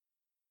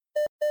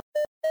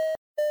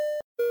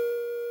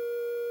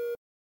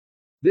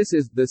This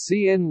is the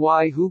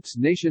CNY Hoops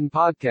Nation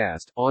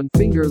podcast on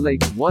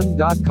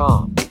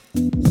FingerLakes1.com.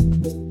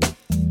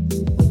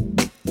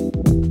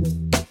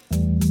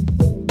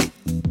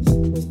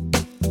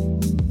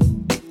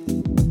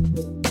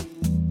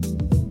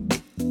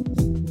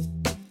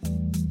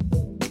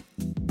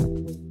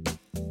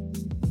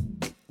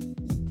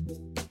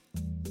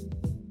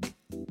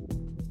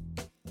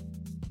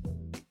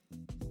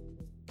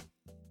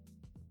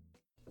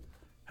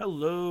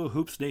 Hello,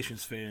 Hoops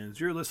Nations fans.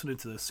 You're listening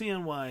to the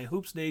CNY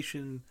Hoops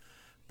Nation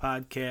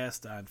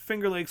podcast on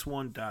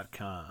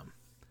FingerLakes1.com.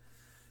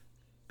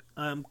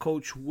 I'm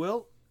Coach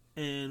Wilt,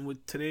 and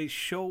with today's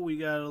show, we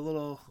got a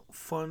little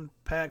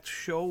fun-packed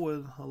show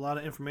with a lot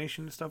of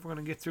information and stuff we're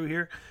going to get through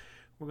here.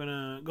 We're going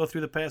to go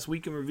through the past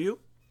week in review.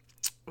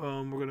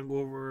 We're going to go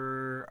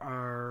over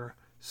our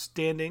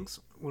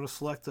standings. We're going to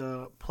select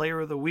a player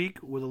of the week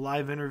with a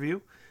live interview.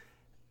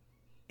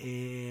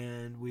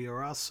 And we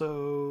are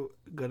also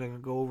going to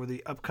go over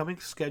the upcoming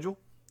schedule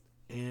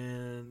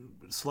and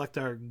select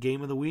our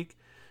game of the week.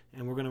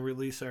 And we're going to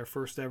release our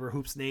first ever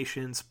Hoops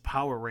Nation's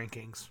Power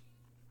Rankings.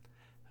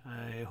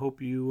 I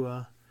hope you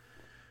are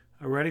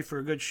ready for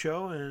a good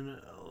show and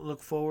look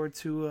forward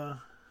to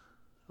a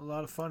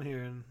lot of fun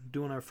here and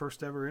doing our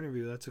first ever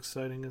interview. That's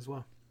exciting as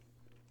well.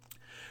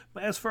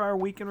 But as for our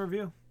week in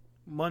review,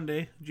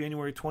 Monday,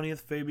 January 20th,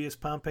 Fabius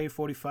Pompey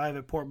 45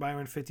 at Port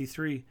Byron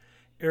 53.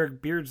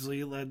 Eric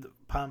Beardsley led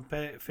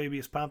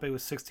Fabius Pompey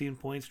with 16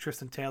 points,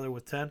 Tristan Taylor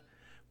with 10.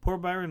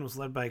 Port Byron was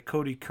led by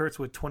Cody Kurtz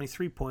with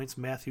 23 points,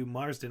 Matthew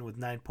Marsden with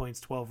 9 points,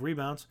 12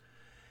 rebounds.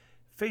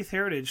 Faith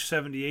Heritage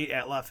 78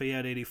 at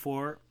Lafayette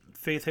 84.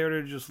 Faith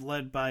Heritage was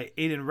led by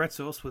Aiden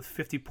Retzos with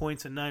 50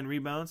 points and 9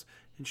 rebounds,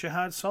 and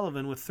Shahad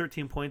Sullivan with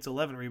 13 points,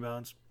 11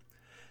 rebounds.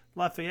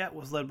 Lafayette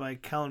was led by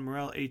Colin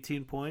Morrell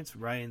 18 points,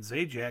 Ryan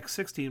Zajac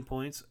 16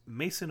 points,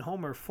 Mason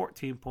Homer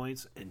 14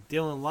 points, and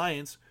Dylan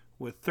Lyons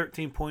with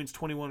 13 points,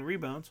 21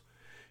 rebounds.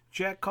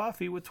 Jack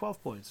Coffey with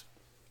 12 points.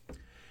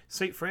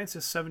 St.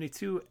 Francis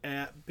 72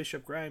 at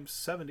Bishop Grimes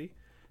 70.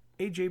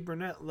 A.J.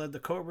 Burnett led the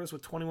Cobras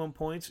with 21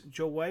 points.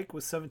 Joe Wyke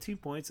with 17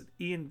 points. And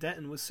Ian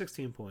Denton with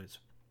 16 points.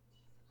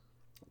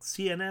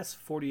 CNS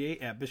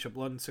 48 at Bishop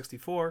Ludden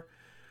 64.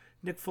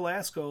 Nick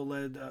Velasco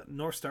led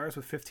North Stars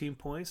with 15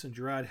 points and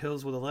Gerard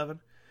Hills with 11.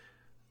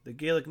 The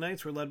Gaelic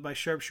Knights were led by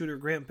sharpshooter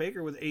Grant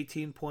Baker with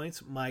 18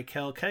 points,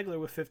 Michael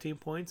Kegler with 15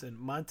 points, and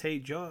Monte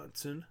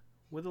Johnson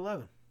with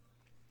 11.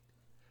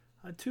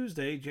 On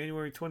Tuesday,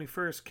 January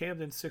 21st,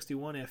 Camden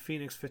 61 at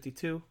Phoenix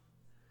 52.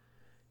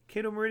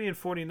 Cato Meridian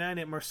 49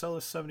 at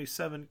Marcellus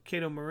 77.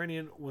 Cato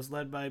Meridian was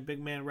led by big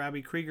man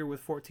Robbie Krieger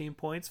with 14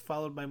 points,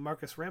 followed by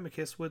Marcus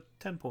Ramikis with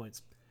 10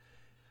 points.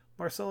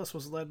 Marcellus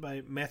was led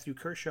by Matthew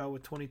Kershaw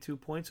with 22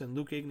 points and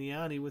Luke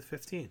Igniani with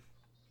 15.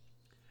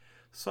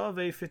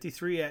 Solvay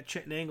 53 at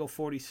Chittenango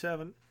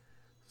 47.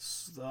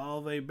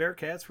 Solvay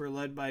Bearcats were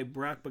led by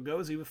Brock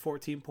Bagosi with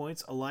 14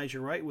 points, Elijah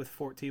Wright with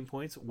 14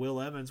 points, Will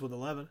Evans with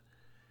 11.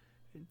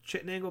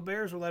 Chittenango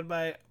Bears were led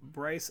by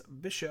Bryce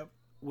Bishop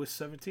with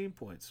 17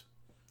 points.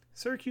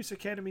 Syracuse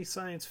Academy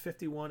Science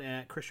 51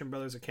 at Christian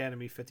Brothers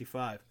Academy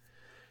 55.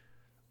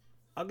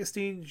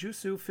 Augustine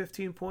Jusu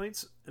 15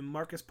 points and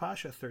Marcus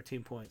Pasha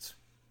 13 points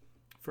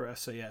for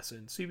SAS.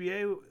 And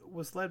CBA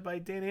was led by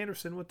Dan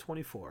Anderson with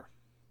 24.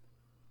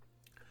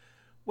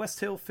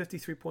 West Hill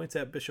 53 points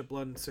at Bishop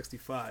Ludden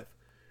 65.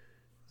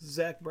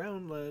 Zach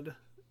Brown led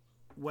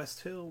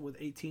West Hill with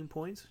 18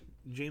 points.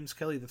 James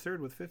Kelly III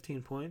with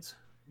 15 points.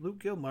 Luke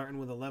Gilmartin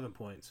with 11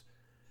 points.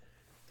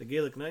 The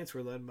Gaelic Knights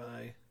were led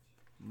by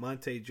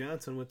Monte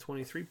Johnson with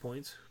 23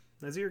 points.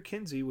 Nazir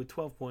Kinsey with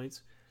 12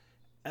 points.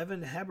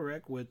 Evan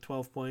Haberek with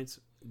 12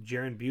 points.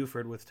 Jaron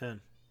Buford with 10.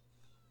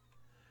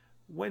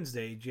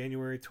 Wednesday,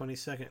 January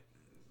 22nd.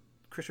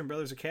 Christian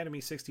Brothers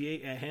Academy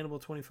 68 at Hannibal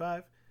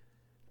 25.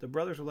 The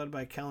brothers were led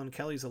by Callan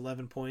Kelly's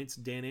 11 points,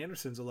 Dan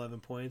Anderson's 11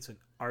 points, and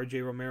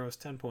R.J. Romero's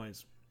 10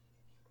 points.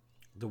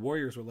 The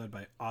Warriors were led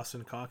by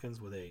Austin Calkins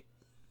with 8.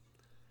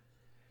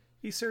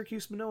 East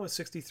Syracuse Manoa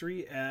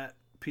 63 at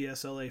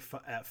PSLA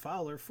at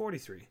Fowler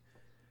 43.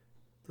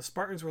 The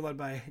Spartans were led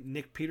by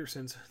Nick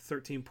Peterson's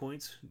 13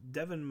 points,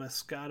 Devin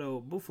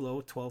Moscato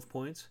Buffalo 12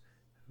 points,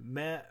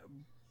 Matt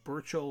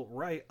Burchell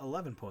Wright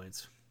 11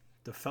 points.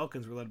 The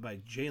Falcons were led by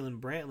Jalen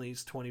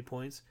Brantley's 20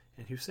 points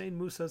and Hussein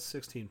Musa's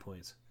 16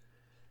 points.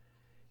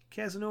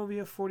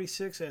 Cazenovia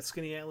 46 at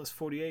Skinny Atlas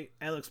 48.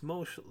 Alex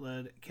Mosch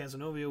led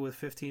Cazenovia with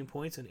 15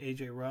 points and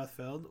AJ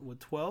Rothfeld with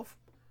 12.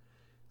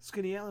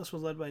 Skinny Atlas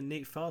was led by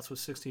Nate Faust with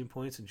 16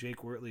 points and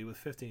Jake Wortley with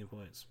 15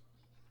 points.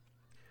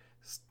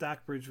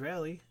 Stockbridge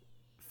Valley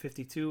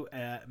 52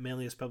 at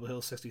Manlius Pebble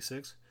Hill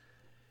 66.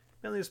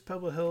 Manlius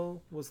Pebble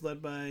Hill was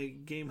led by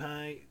game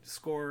high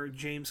scorer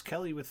James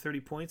Kelly with 30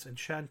 points and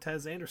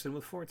Shantez Anderson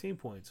with 14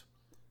 points.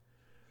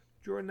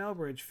 Jordan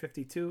Elbridge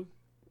 52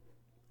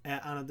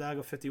 at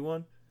Onondaga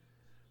 51.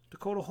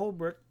 Dakota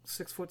Holbrook,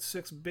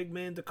 6'6" big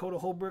man Dakota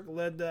Holbrook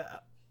led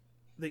the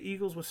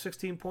Eagles with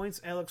 16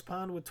 points, Alex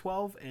Pond with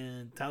 12,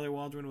 and Tyler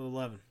Waldron with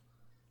 11.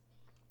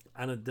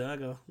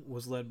 Onondaga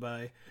was led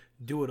by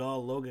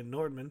Do-It-All Logan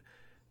Nordman,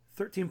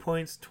 13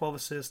 points, 12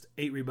 assists,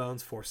 8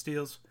 rebounds, 4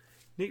 steals.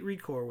 Nate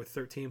Recor with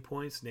 13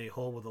 points, Nate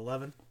Hull with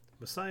 11,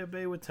 Messiah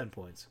Bay with 10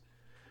 points.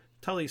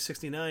 Tully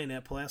 69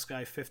 at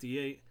Pulaski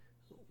 58.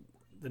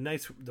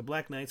 The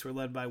Black Knights were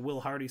led by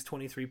Will Hardy's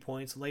 23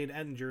 points, Lane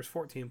Edinger's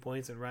 14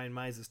 points, and Ryan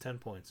Mize's 10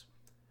 points.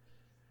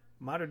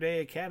 Mater Dei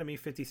Academy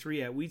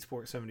 53 at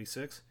Weedsport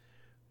 76.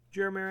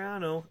 Joe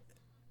Mariani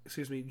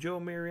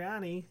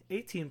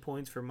 18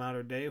 points for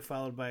Mater Dei,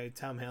 followed by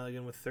Tom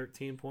Halligan with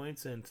 13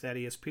 points and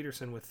Thaddeus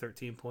Peterson with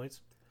 13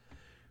 points.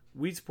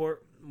 Weedsport,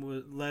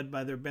 led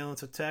by their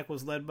balance attack,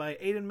 was led by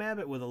Aiden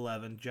Mabbitt with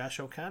 11,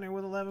 Josh O'Connor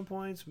with 11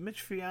 points,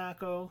 Mitch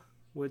Fiacco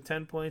with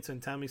 10 points,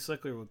 and Tommy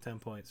Slickler with 10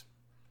 points.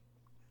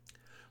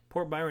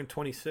 Port Byron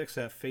 26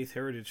 at Faith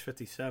Heritage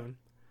 57.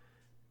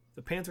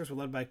 The Panthers were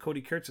led by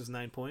Cody Kurtz's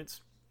 9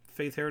 points.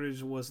 Faith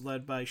Heritage was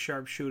led by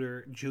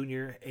sharpshooter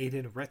junior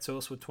Aiden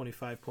Retzos with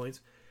 25 points,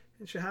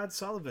 and Shahad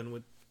Sullivan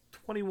with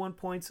 21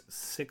 points,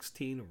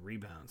 16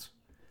 rebounds.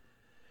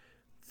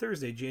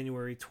 Thursday,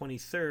 January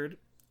 23rd,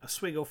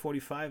 Oswego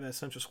 45 at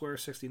Central Square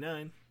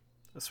 69.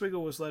 Oswego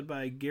was led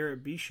by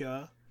Garrett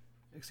Bisaw's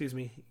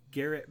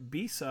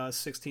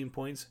 16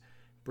 points,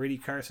 Brady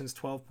Carson's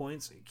 12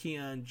 points,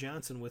 Keon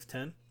Johnson with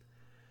 10.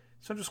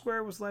 Central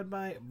Square was led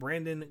by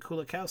Brandon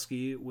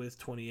Kulikowski with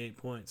 28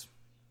 points.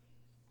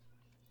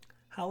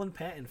 Holland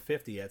Patton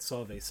 50 at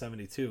Solvay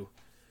 72.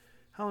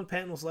 Holland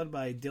Patton was led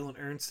by Dylan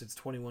Ernst at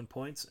 21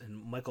 points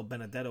and Michael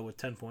Benedetto with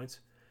 10 points.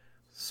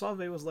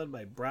 Solvay was led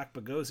by Brock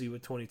Bagosi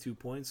with 22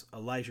 points,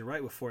 Elijah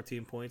Wright with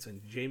 14 points,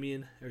 and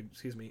Jamin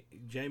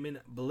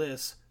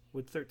Bliss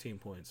with 13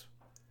 points.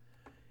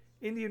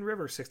 Indian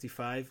River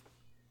 65,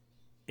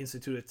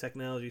 Institute of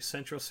Technology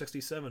Central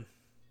 67.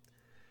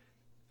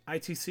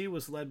 ITC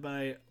was led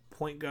by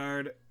point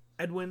guard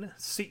Edwin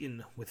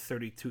Seaton with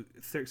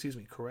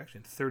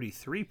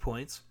 33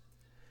 points.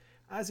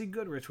 Ozzie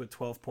Goodrich with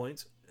 12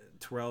 points.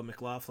 Terrell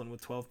McLaughlin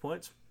with 12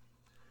 points.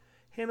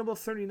 Hannibal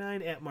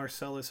 39 at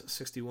Marcellus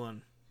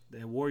 61.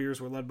 The Warriors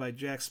were led by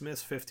Jack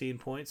Smith, 15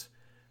 points.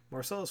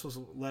 Marcellus was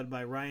led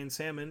by Ryan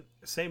Salmon,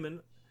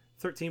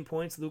 13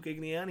 points. Luke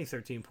Igniani,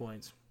 13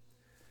 points.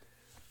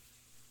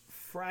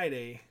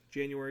 Friday,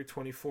 January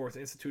 24th,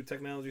 Institute of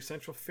Technology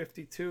Central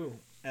 52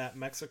 at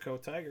Mexico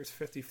Tigers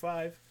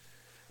 55.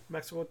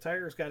 Mexico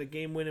Tigers got a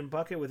game-winning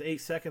bucket with 8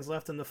 seconds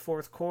left in the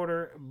fourth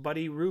quarter.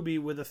 Buddy Ruby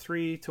with a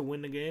 3 to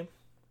win the game.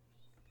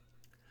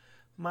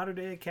 Mater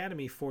Dei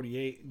Academy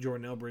 48,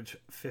 Jordan Elbridge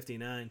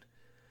 59.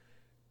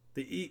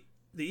 The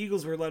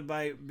Eagles were led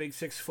by big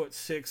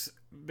 6'6"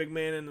 big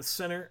man in the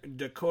center,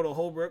 Dakota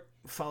Holbrook,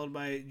 followed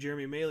by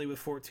Jeremy Maley with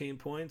 14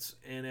 points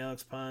and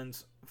Alex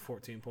Pons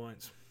 14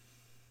 points.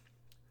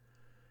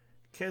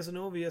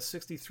 Casanova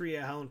 63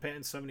 at Holland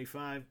Patton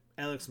 75.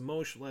 Alex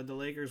Mosch led the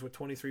Lakers with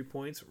 23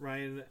 points.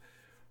 Ryan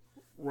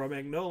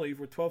Romagnoli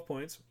with 12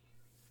 points.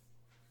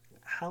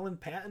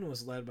 Holland Patton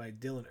was led by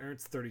Dylan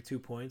Ernst, 32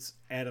 points.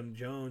 Adam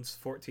Jones,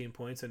 14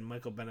 points. And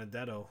Michael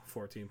Benedetto,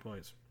 14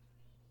 points.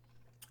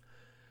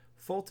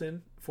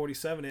 Fulton,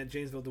 47 at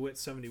Janesville DeWitt,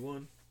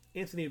 71.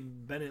 Anthony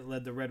Bennett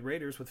led the Red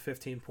Raiders with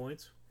 15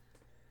 points.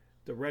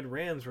 The Red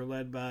Rams were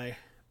led by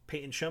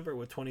Peyton Shumpert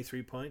with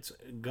 23 points,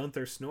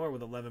 Gunther Snore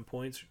with 11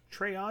 points,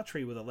 Trey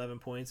Autry with 11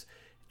 points,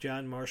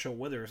 John Marshall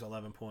Withers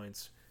 11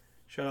 points.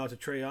 Shout out to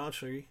Trey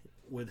Autry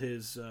with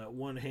his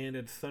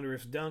one-handed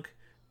thunderous dunk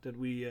that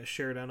we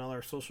shared on all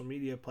our social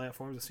media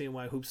platforms of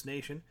CNY Hoops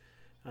Nation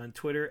on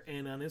Twitter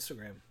and on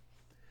Instagram.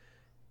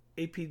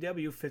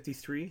 APW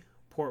 53,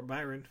 Port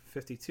Byron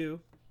 52,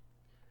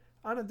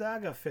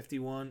 Onondaga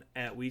 51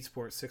 at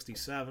Weedsport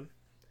 67.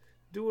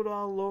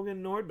 Do-it-all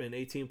Logan Nordman,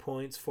 18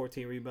 points,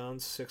 14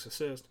 rebounds, 6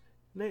 assists.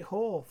 Nate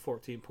Hull,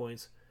 14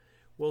 points.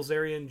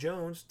 Wilzarian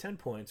Jones, 10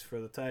 points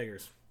for the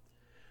Tigers.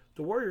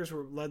 The Warriors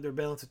led their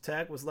balanced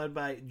attack, was led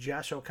by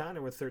Josh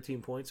O'Connor with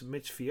 13 points,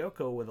 Mitch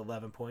Fiocco with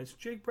 11 points,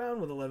 Jake Brown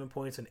with 11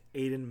 points, and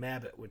Aiden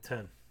Mabbitt with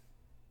 10.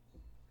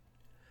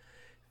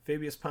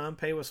 Fabius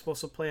Pompey was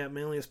supposed to play at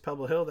Manlius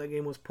Pebble Hill. That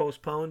game was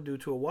postponed due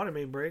to a water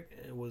main break.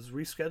 It was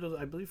rescheduled,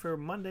 I believe, for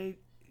Monday,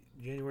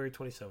 January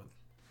 27th.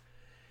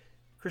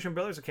 Christian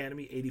Brothers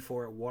Academy,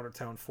 84 at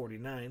Watertown,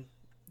 49.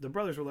 The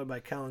Brothers were led by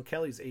Colin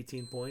Kelly's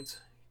 18 points,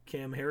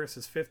 Cam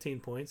Harris's 15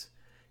 points,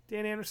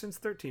 Dan Anderson's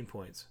 13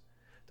 points.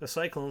 The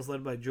Cyclones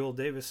led by Joel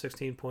Davis,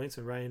 16 points,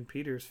 and Ryan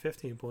Peters,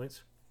 15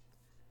 points.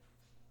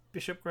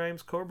 Bishop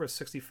Grimes Cobras,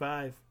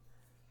 65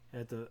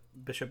 at the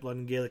Bishop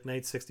London Gaelic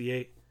Knights,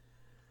 68.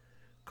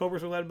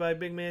 Cobras were led by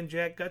big man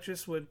Jack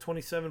Gutchis with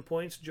 27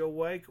 points, Joe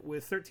Wyke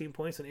with 13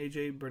 points, and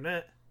AJ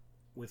Burnett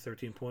with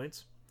 13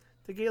 points.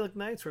 The Gaelic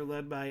Knights were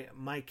led by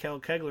Michael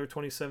Kegler,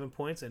 27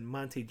 points, and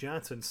Monty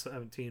Johnson,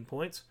 17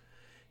 points,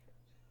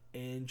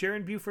 and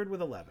Jaron Buford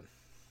with 11.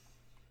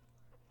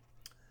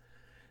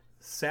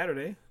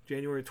 Saturday,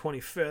 January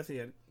 25th, you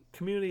had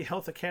Community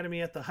Health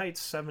Academy at the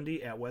Heights,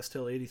 70 at West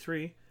Hill,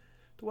 83.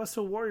 The West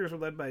Hill Warriors were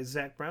led by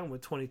Zach Brown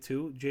with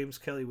 22, James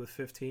Kelly with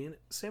 15,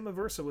 Sam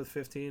Aversa with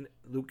 15,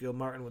 Luke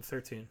Gilmartin with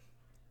 13.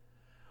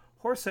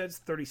 Horseheads,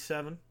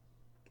 37,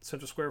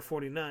 Central Square,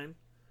 49.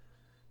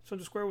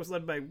 Central Square was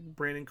led by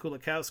Brandon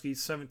Kulikowski,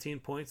 17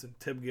 points, and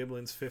Tib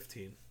Giblin's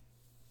 15.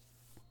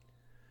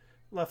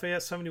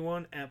 Lafayette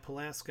 71 at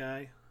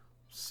Pulaski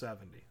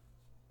 70.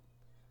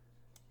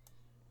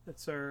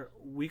 That's our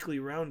weekly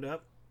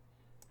roundup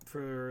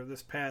for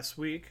this past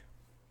week.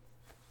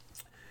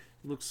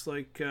 Looks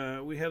like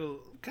we had a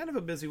kind of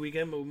a busy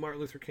weekend, but with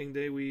Martin Luther King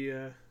Day, we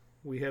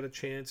had a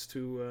chance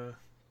to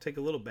take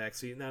a little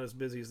backseat. Not as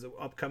busy as the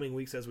upcoming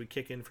weeks as we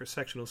kick in for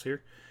sectionals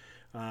here.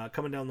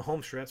 Coming down the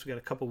home stretch, we got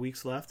a couple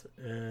weeks left,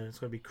 and it's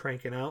going to be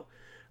cranking out.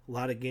 A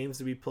lot of games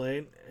to be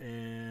played,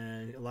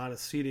 and a lot of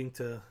seeding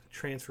to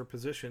transfer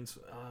positions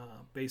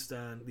based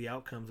on the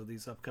outcomes of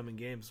these upcoming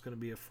games. It's going to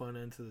be a fun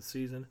end to the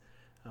season.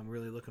 I'm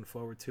really looking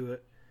forward to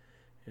it.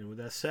 And with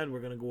that said, we're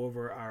going to go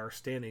over our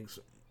standings.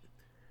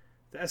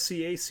 The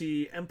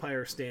SCAC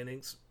Empire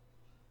standings,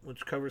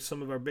 which covers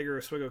some of our bigger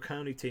Oswego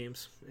County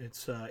teams.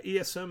 It's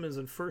ESM is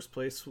in first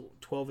place,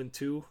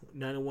 12-2,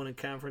 9-1 in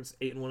conference,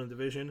 8-1 in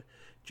division.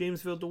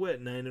 Jamesville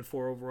DeWitt,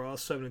 9-4 overall,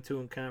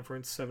 7-2 in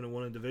conference,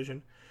 7-1 in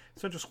division.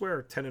 Central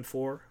Square,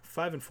 10-4,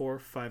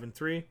 5-4,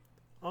 5-3.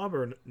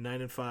 Auburn,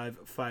 9-5,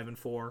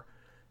 5-4,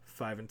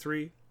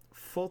 5-3.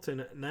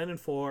 Fulton,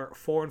 9-4,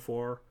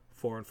 4-4,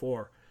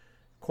 4-4.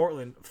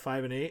 Cortland,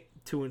 5-8,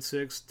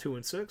 2-6,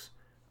 2-6.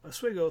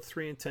 Oswego,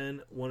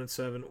 3-10,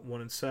 1-7,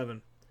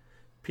 1-7.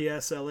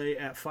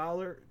 PSLA at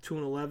Fowler,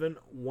 2-11,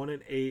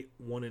 1-8,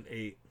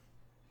 1-8.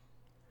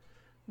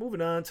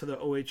 Moving on to the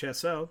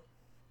OHSL,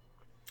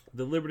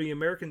 the Liberty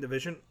American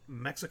Division,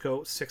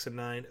 Mexico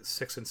 6-9,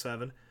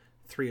 6-7,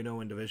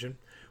 3-0 in division.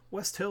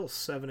 West Hill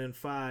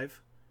 7-5,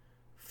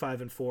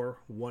 5-4,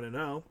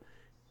 1-0.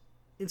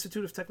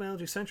 Institute of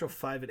Technology Central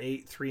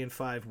 5-8,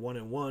 3-5,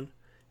 1-1.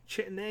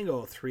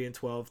 Chittenango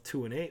 3-12,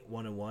 2-8,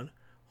 1-1.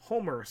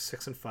 Homer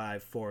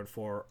 6-5,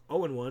 4-4,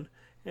 0-1.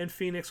 And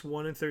Phoenix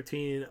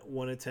 1-13,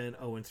 1-10,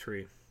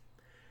 0-3.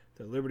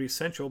 The Liberty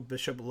Central,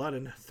 Bishop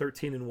Ludden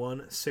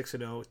 13-1,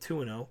 6-0,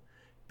 2-0.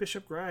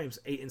 Bishop Grimes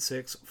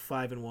 8-6,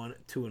 5-1,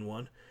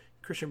 2-1.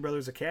 Christian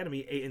Brothers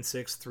Academy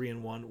 8-6,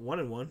 3-1,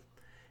 1-1.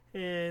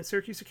 And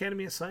Syracuse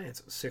Academy of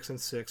Science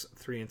 6-6,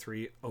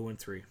 3-3,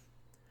 0-3.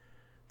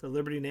 The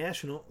Liberty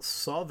National,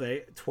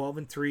 Solvay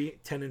 12-3,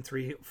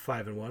 10-3,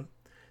 5-1.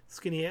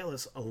 Skinny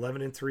Atlas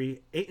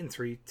 11-3,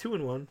 8-3,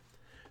 2-1.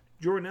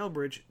 Jordan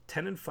Elbridge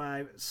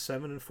 10-5,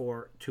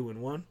 7-4,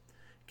 2-1.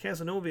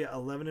 Casanova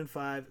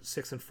 11-5,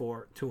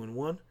 6-4,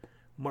 2-1.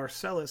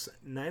 Marcellus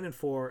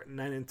 9-4,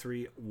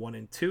 9-3,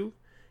 1-2.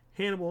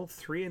 Hannibal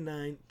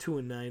 3-9,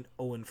 2-9,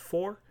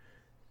 0-4.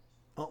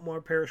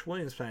 Altmar Parish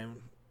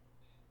Williamstown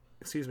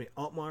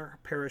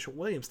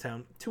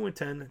 2-10,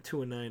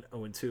 2-9,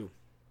 0-2.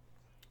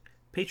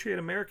 Patriot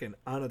American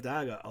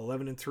Onondaga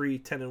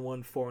 11-3,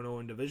 10-1, 4-0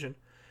 in division.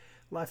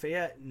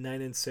 Lafayette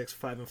 9-6,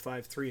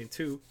 5-5,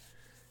 3-2.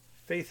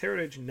 Faith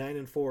Heritage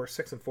 9-4,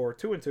 6-4,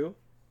 2-2.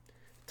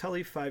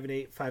 Tully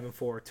 5-8,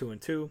 5-4,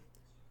 2-2.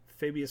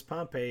 Fabius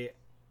Pompey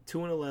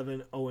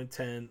 2-11,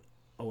 0-10,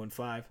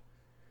 0-5.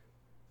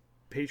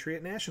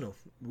 Patriot National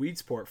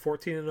Weedsport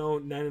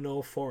 14-0, 9-0,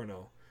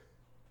 4-0.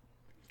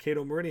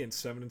 Cato Meridian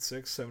 7-6,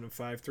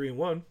 7-5,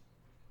 3-1.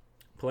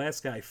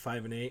 Pulaski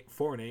 5-8,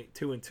 4-8,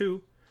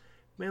 2-2.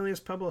 Manlius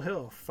Pebble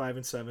Hill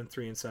 5-7,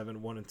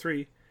 3-7,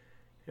 1-3.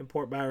 And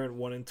Port Byron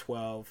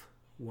 1-12,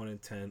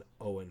 1-10,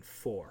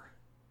 0-4.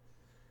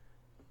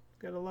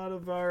 Got a lot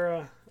of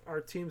our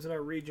teams in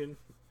our region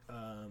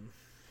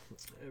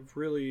have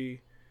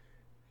really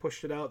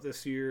pushed it out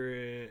this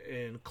year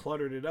and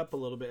cluttered it up a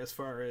little bit as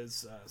far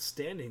as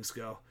standings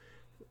go.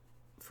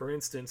 For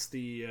instance,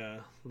 the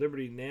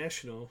Liberty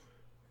National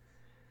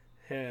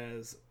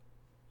appears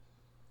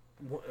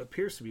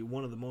to be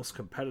one of the most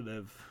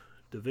competitive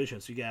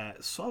divisions. You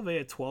got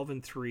Solvay at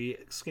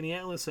 12-3, Skinny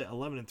Atlas at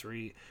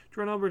 11-3,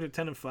 Jordan Albert at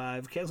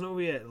 10-5,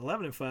 Casanova at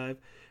 11-5,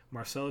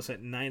 Marcellus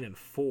at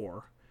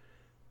 9-4.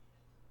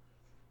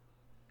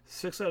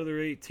 6 out of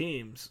their 8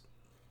 teams,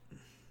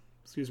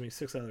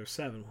 6 out of their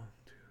 7, 1,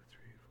 2,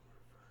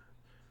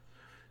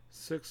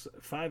 3, 4,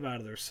 5, 5 out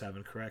of their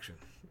 7,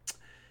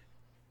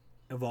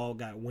 have all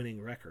got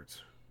winning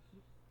records.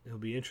 It'll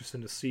be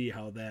interesting to see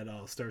how that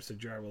all starts to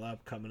jarble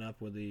up coming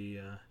up with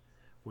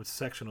with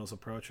sectionals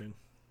approaching.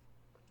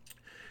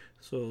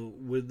 So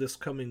with this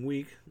coming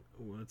week,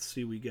 let's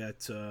see, we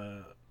got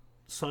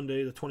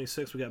Sunday the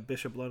 26th, we got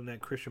Bishop Ludden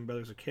at Christian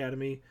Brothers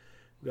Academy.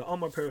 We got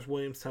Almar Parish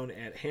Williamstown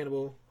at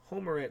Hannibal,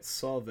 Homer at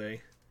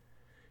Solvay,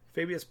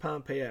 Fabius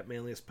Pompey at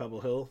Manlius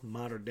Pebble Hill,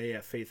 Modern Day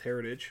at Faith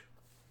Heritage.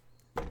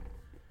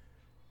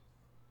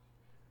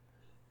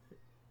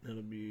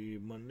 That'll be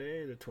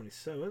Monday the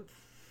 27th.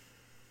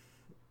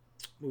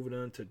 Moving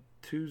on to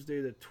Tuesday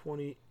the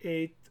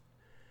 28th.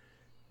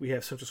 We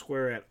have Central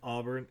Square at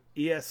Auburn,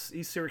 East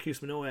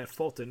Syracuse Manoa at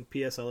Fulton,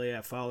 PSLA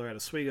at Fowler at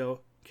Oswego,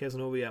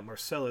 Casanova at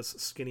Marcellus,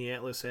 Skinny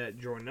Atlas at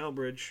Jordan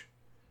Elbridge,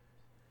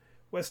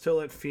 West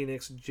Hill at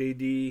Phoenix,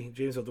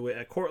 Jamesville DeWitt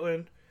at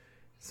Cortland,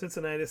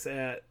 Cincinnati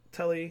at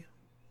Tully,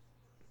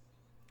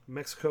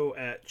 Mexico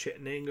at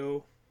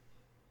Chittenango,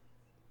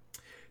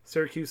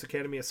 Syracuse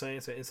Academy of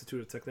Science at Institute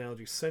of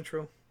Technology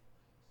Central.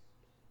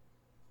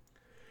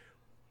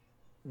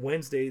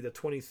 Wednesday the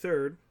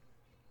 23rd,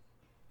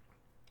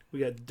 we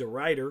got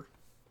DeRider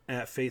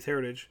at Faith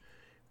Heritage,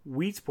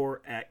 Weedsport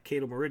at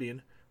Cato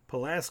Meridian,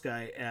 Pulaski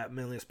at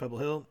Manlius Pebble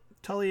Hill,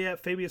 Tully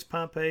at Fabius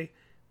Pompey,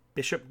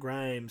 Bishop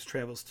Grimes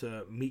travels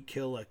to Meat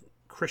Kill at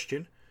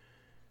Christian.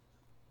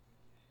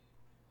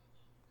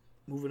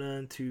 Moving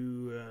on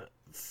to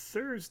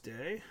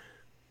Thursday.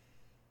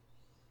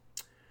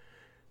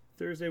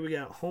 Thursday we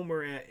got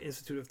Homer at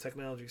Institute of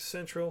Technology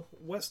Central,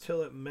 West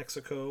Hill at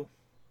Mexico.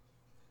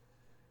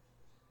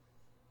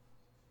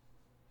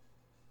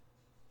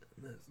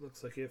 That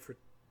looks like it for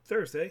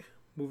Thursday.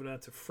 Moving on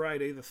to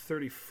Friday, the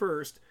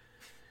 31st.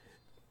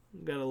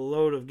 We've got a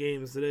load of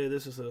games today.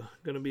 This is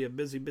going to be a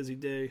busy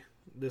day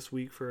this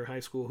week for high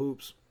school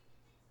hoops.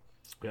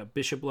 We got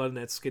Bishop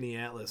Ludden at Skinny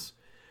Atlas,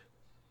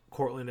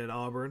 Cortland at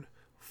Auburn,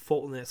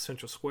 Fulton at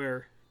Central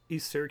Square,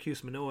 East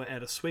Syracuse Manoa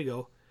at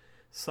Oswego,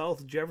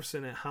 South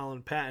Jefferson at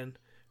Holland Patton,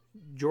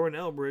 Jordan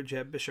Elbridge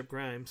at Bishop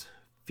Grimes,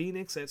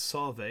 Phoenix at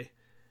Solvay,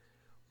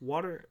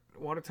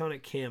 Watertown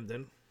at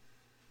Camden,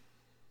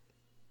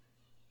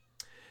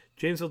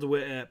 Janesville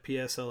DeWitt at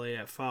PSLA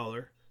at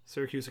Fowler,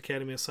 Syracuse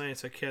Academy of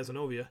Science at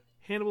Cazenovia,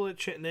 Hannibal at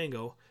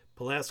Chattanooga,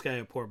 Pulaski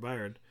at Port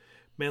Byron,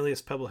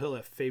 Manlius Pebble Hill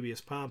at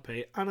Fabius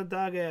Pompey,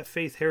 Onondaga at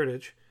Faith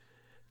Heritage,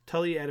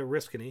 Tully at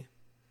Oriskany,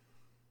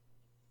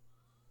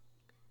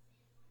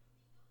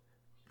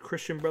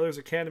 Christian Brothers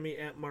Academy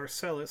at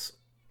Marcellus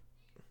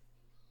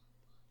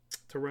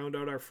to round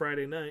out our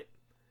Friday night.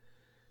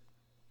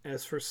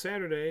 As for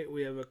Saturday,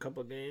 we have a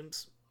couple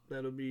games.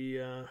 That'll be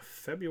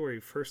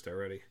February 1st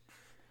already.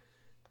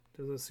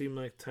 Doesn't seem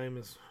like time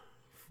is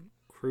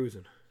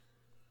cruising.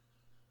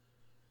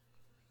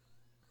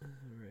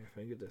 Alright, if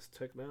I can get this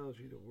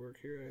technology to work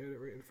here, I had it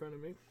right in front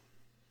of me.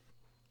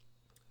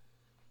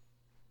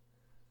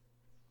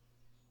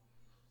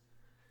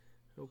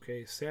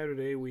 Okay,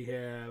 Saturday we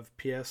have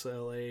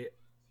PSLA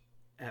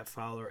at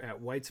Fowler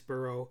at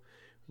Whitesboro,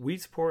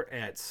 Weedsport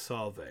at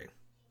Solvay.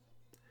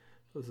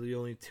 Those are the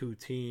only two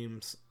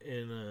teams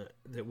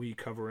that we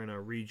cover in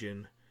our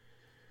region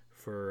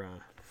for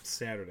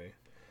Saturday.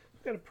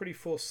 We've got a pretty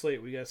full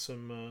slate. We got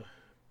some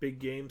big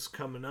games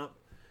coming up.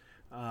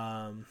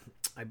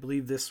 I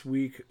believe this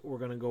week we're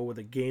going to go with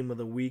a game of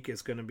the week.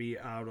 It's going to be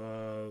out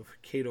of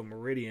Cato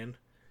Meridian.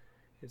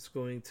 It's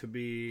going to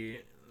be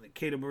the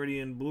Cato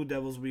Meridian Blue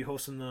Devils will be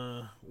hosting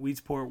the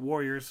Weedsport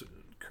Warriors,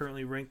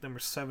 currently ranked number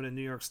 7 in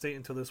New York State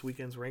until this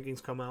weekend's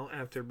rankings come out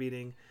after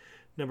beating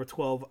number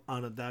 12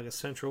 Onondaga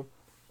Central.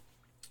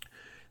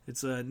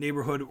 It's a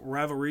neighborhood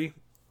rivalry,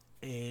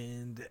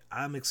 and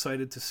I'm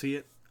excited to see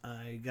it.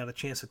 I got a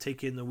chance to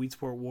take in the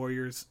Weedsport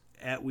Warriors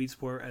at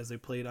Weedsport as they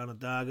played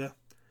Onondaga. It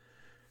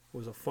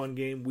was a fun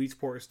game.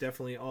 Weedsport is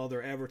definitely all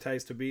they're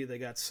advertised to be. They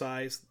got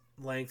size,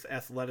 length,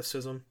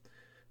 athleticism.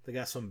 They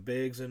got some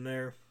bigs in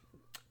there,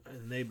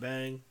 and they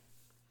bang.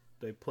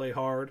 They play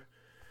hard.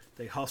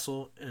 They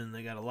hustle, and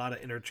they got a lot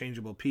of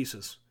interchangeable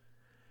pieces.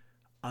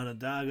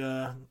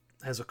 Onondaga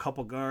has a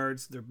couple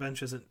guards. Their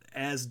bench isn't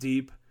as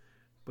deep,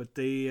 but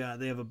they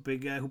have a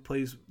big guy who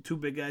plays, two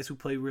big guys who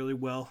play really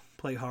well,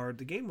 play hard.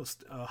 The game was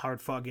a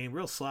hard-fought game,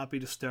 real sloppy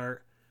to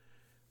start,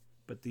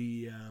 but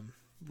the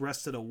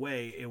rest of the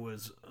way, it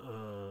was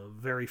a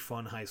very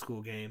fun high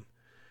school game.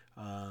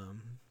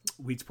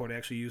 Weedsport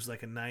actually used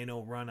like a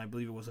 9-0 run. I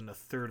believe it was in the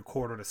third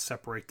quarter to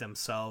separate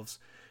themselves.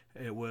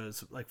 It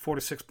was like 4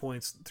 to 6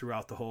 points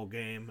throughout the whole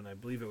game, and I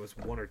believe it was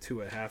 1 or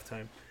 2 at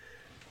halftime.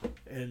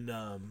 And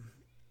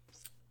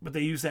but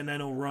they used that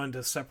 9-0 run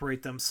to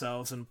separate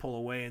themselves and pull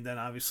away, and then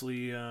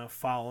obviously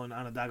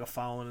Onondaga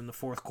fouling in the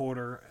fourth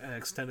quarter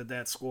extended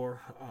that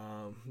score.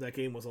 That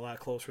game was a lot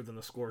closer than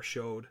the score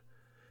showed,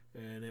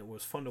 and it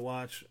was fun to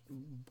watch.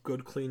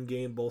 Good, clean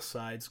game, both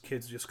sides.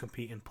 Kids just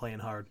competing, playing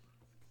hard.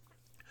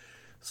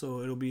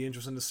 So it'll be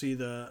interesting to see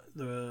the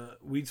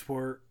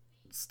Weedsport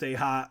stay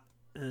hot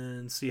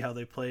and see how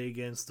they play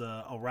against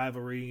a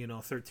rivalry,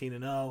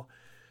 13-0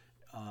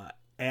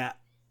 at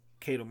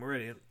Cato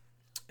Meridian.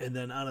 And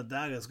then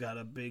Onondaga's got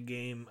a big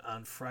game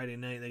on Friday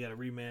night. They got a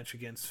rematch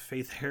against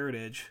Faith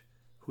Heritage,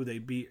 who they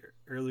beat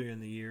earlier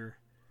in the year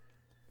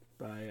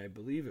by, I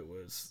believe it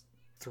was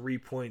 3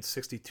 points,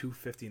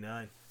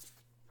 62-59.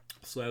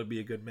 So that'll be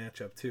a good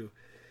matchup too.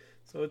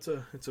 So it's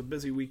a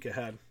busy week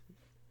ahead.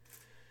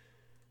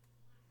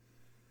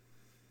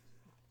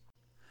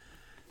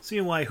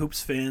 CNY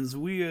Hoops fans,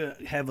 we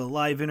have a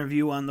live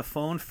interview on the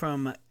phone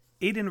from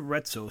Aiden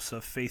Retzos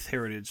of Faith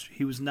Heritage.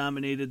 He was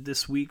nominated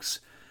this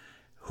week's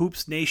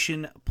Hoops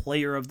Nation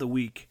Player of the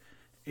Week.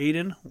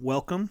 Aiden,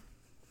 welcome.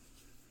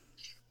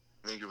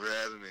 Thank you for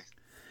having me.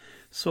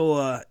 So,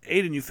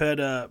 Aiden, you've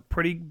had a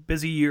pretty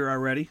busy year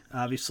already,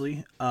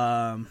 obviously.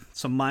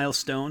 Some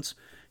milestones.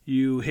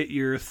 You hit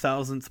your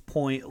 1,000th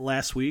point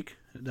last week.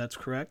 That's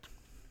correct?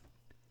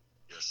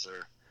 Yes,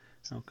 sir.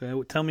 Okay,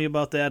 well, tell me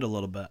about that a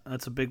little bit.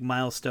 That's a big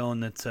milestone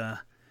that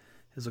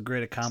is a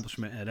great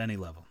accomplishment at any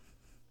level.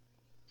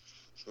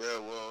 Yeah,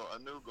 well, I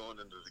knew going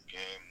into the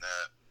game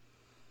that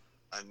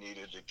I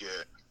needed to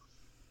get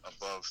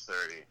above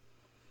 30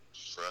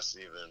 for us to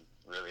even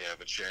really have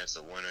a chance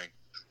of winning.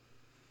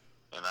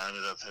 And I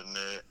ended up hitting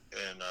it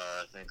in,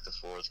 I think, the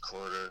fourth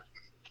quarter.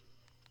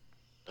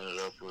 ended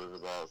up with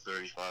about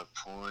 35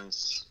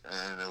 points,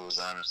 and it was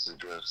honestly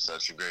just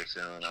such a great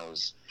feeling.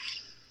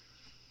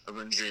 I've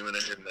been dreaming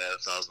of hitting that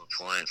 1,000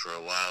 point for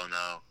a while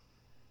now,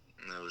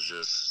 and it was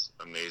just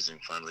amazing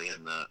finally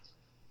hitting that.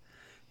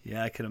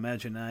 Yeah, I can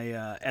imagine.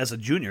 As a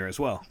junior as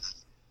well.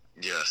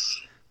 Yes.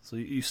 So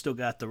you still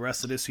got the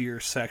rest of this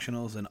year's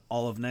sectionals and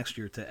all of next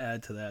year to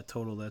add to that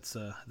total. That's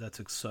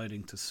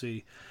exciting to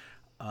see.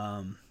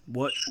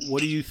 What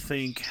do you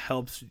think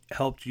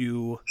helped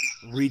you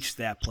reach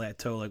that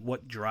plateau? Like,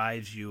 what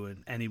drives you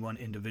and anyone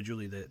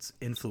individually that's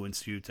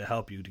influenced you to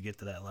help you to get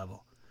to that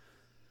level?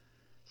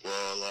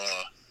 Well,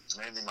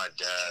 mainly my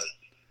dad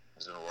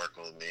has been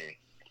working with me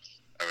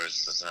ever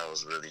since I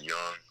was really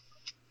young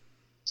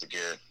to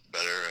get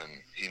better, and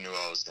he knew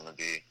I was going to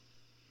be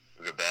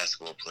a good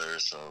basketball player,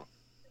 so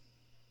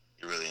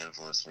he really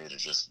influenced me to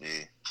just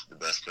be the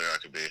best player I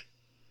could be.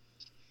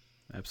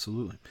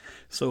 Absolutely.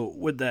 So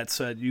with that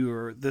said,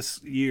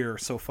 this year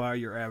so far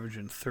you're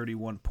averaging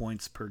 31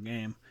 points per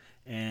game,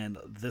 and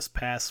this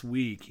past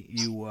week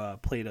you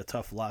played a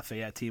tough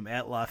Lafayette team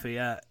at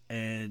Lafayette,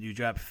 and you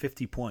dropped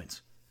 50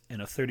 points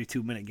in a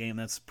 32-minute game.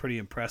 That's pretty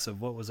impressive.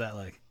 What was that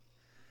like?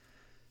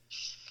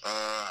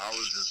 I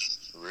was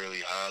just really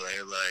hot. I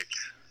hit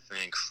I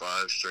think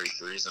 5 straight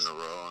threes in a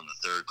row in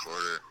the third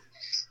quarter.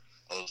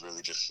 I was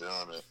really just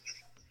feeling it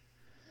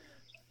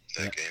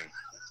that game.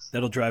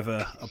 That'll drive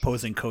a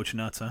opposing coach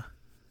nuts, huh?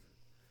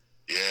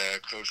 Yeah,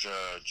 Coach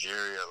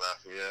Jerry at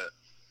Lafayette,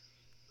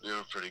 we have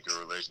a pretty good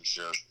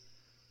relationship.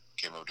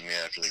 Came up to me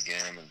after the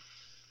game and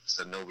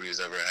said nobody's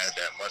ever had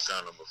that much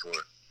on him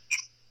before.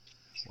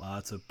 Wow,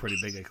 that's a pretty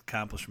big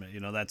accomplishment.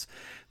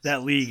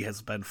 That league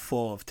has been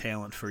full of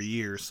talent for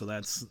years, so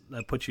that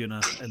puts you in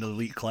an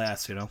elite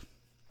class, Yeah,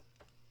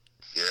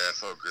 it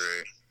felt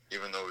great.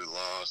 Even though we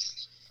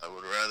lost, I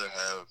would rather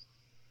have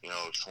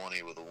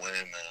 20 with a win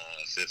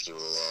than 50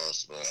 with a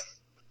loss, but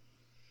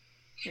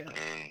yeah,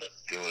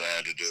 do what I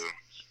had to do.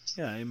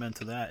 Yeah, amen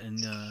to that. And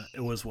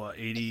it was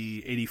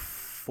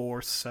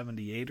 84,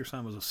 78 or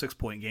something. It was a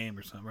 6-point game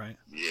or something, right?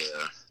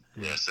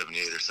 Yeah,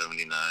 78 or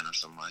 79 or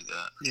something like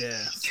that.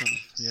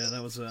 Yeah,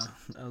 that was.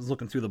 I was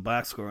looking through the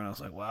box score and I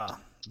was like, wow,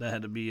 that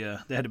had to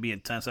be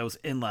intense. That was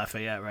in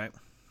Lafayette, right?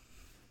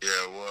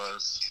 Yeah, it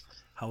was.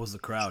 How was the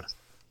crowd?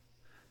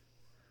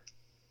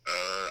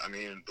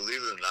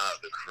 Believe it or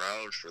not, the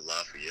crowd for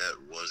Lafayette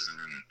wasn't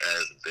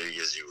as big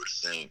as you would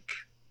think.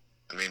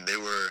 They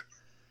were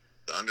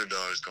the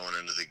underdogs going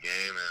into the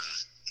game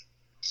and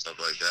stuff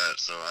like that.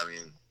 So,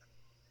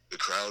 the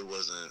crowd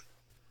wasn't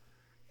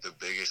the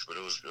biggest, but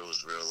it was real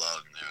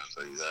loud in there, I'll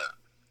tell you that.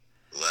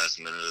 The last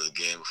minute of the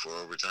game before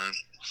overtime,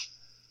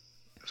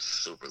 it was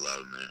super loud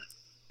in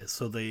there.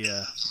 So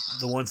the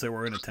ones that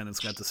were in attendance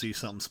got to see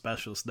something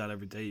special. It's not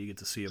every day you get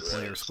to see a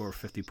player score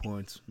 50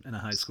 points in a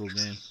high school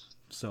game.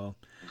 So,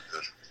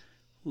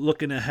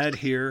 looking ahead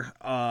here,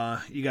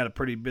 you got a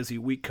pretty busy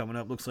week coming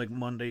up. Looks like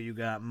Monday you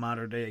got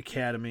Mater Dei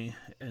Academy,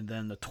 and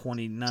then the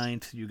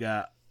 29th you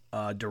got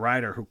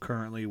DeRuyter, who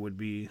currently would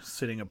be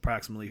sitting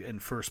approximately in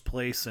first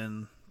place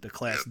in the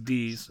Class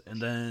Ds, and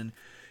then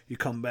you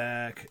come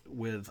back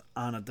with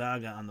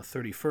Onondaga on the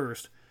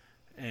 31st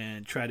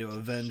and try to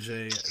avenge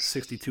a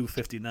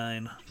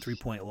 62-59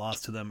 3-point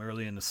loss to them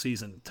early in the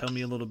season. Tell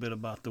me a little bit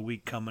about the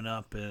week coming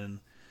up and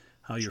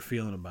how you're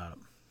feeling about it.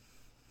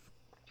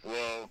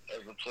 Well,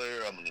 as a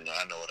player, I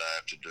know what I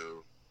have to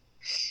do.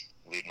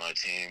 Lead my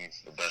team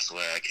the best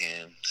way I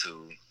can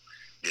to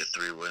get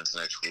 3 wins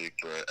next week.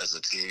 But as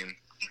a team,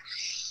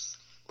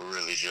 we're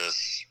really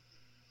just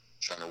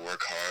trying to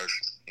work hard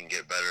and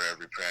get better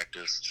every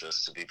practice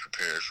just to be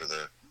prepared for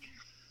the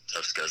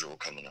tough schedule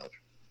coming up.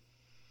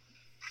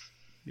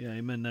 Yeah,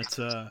 amen. That's,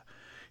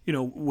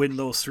 win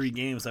those 3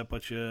 games, that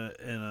puts you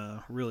in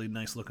a really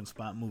nice looking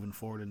spot moving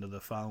forward into the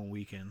following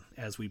weekend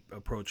as we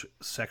approach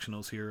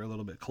sectionals here a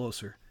little bit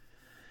closer.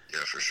 Yeah,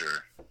 for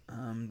sure.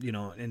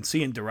 And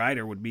seeing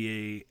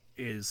DeRuyter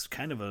is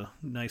kind of a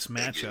nice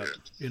matchup,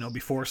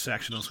 before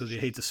sectionals, because you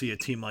hate to see a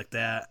team like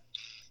that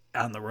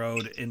on the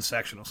road in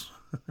sectionals.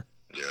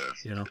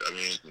 Yeah.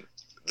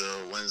 The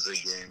Wednesday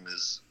game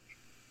is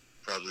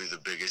probably the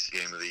biggest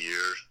game of the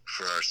year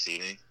for our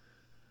seeding.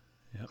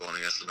 Yep. Going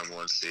against the number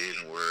 1 seed,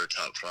 and we're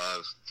top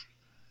 5.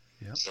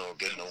 Yep. So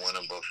getting a win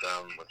on both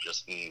them would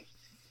just be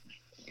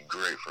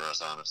great for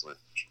us, honestly.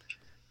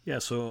 Yeah,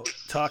 so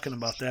talking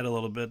about that a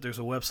little bit, there's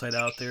a website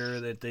out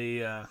there that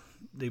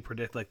they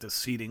predict like the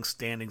seeding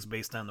standings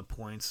based on the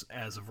points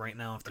as of right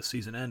now if the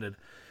season ended.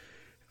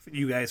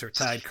 You guys are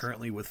tied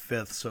currently with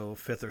 5th, so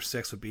 5th or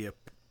 6th would be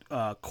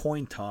a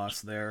coin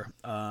toss there.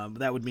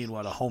 That would mean,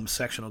 a home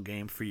sectional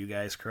game for you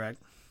guys,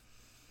 correct?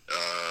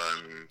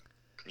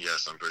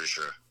 Yes, I'm pretty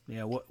sure.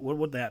 Yeah, what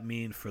would that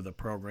mean for the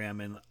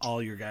program and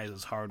all your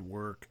guys' hard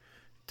work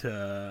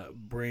to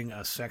bring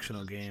a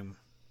sectional game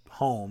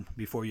home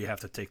before you have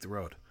to take the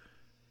road?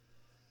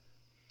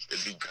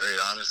 It'd be great,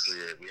 honestly.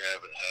 We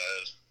haven't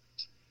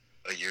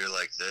had a year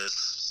like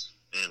this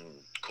in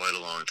quite a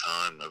long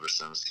time, ever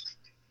since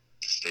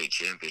the state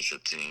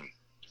championship team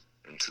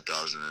in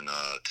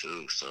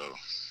 2002. So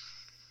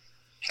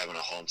having a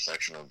home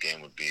sectional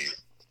game would be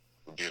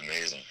would be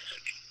amazing.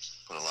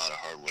 Put a lot of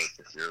hard work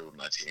this year with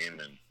my team,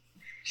 and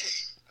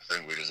I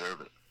think we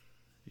deserve it.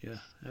 Yeah,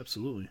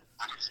 absolutely.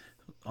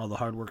 All the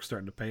hard work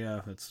starting to pay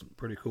off. That's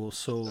pretty cool.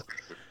 So,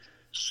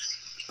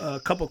 a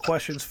couple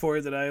questions for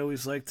you that I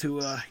always like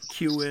to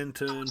cue in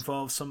to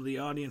involve some of the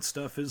audience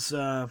stuff is,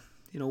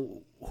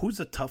 who's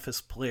the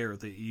toughest player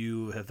that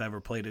you have ever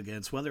played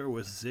against, whether it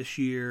was this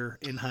year,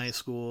 in high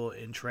school,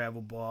 in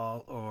travel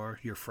ball, or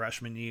your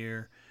freshman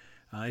year?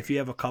 If you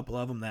have a couple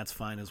of them, that's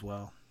fine as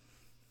well.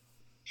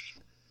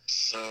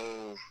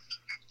 So,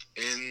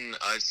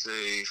 I'd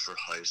say for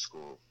high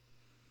school,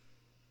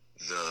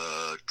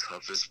 the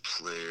toughest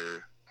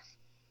player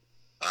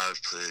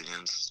I've played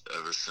against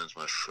ever since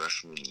my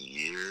freshman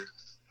year,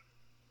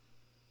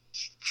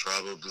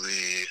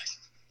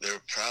 they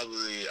were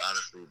probably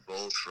honestly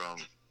both from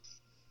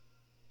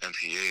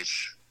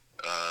MPH.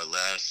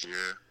 Last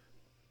year,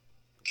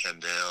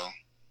 Kendall,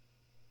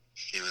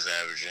 he was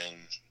averaging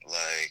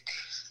like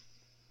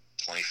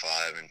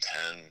 25 and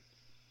 10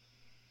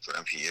 for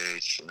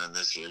MPH, and then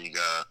this year you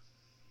got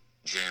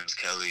James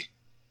Kelly,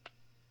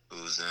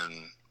 who's on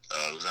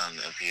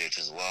the MPH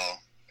as well,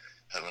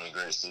 having a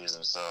great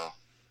season. So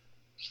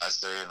I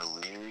say in the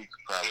league,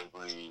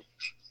 probably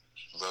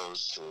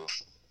those two.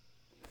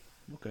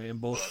 Okay,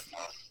 and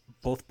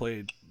both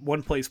played.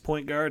 One plays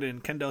point guard,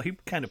 and Kendall, he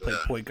kind of played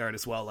point guard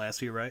as well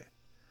last year, right?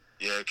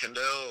 Yeah,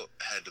 Kendall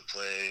had to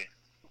play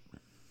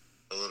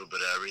a little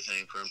bit of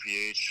everything for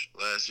MPH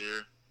last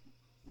year.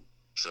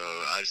 So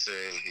I'd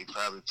say he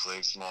probably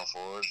played small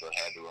forward, but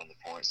had to run the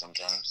point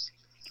sometimes.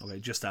 Okay,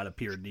 just out of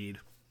pure need.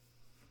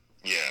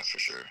 Yeah, for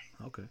sure.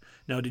 Okay.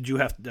 Now, did you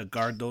have to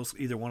guard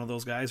either one of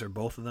those guys or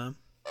both of them?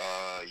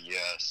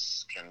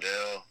 Yes.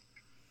 Kendall,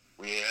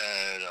 we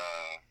had,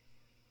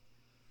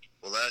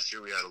 last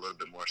year we had a little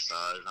bit more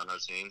size on our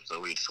team, so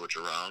we'd switch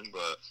around,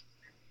 but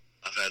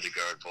I've had to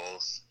guard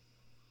both.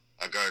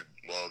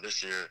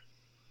 This year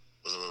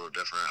was a little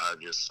different. I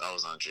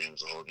was on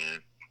James the whole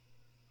game.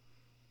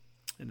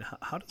 And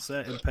how does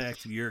that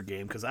impact your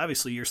game? Because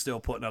obviously you're still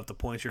putting up the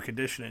points. Your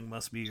conditioning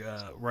must be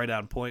right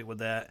on point with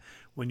that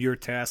when you're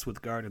tasked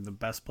with guarding the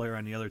best player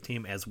on the other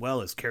team as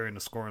well as carrying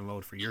the scoring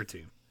load for your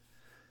team.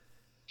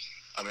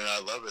 I mean, I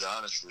love it,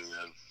 honestly.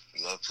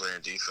 I love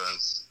playing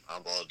defense,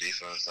 on-ball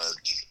defense.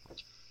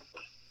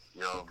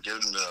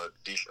 Getting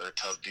a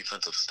tough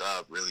defensive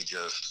stop really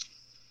just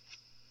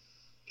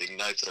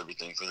ignites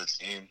everything for the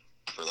team,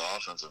 for the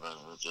offensive end.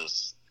 It's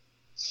just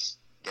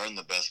guarding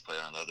the best player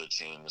on the other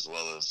team as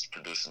well as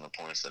producing the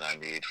points that I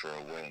need for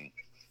a win.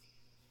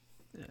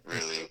 Yeah.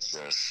 Really, it's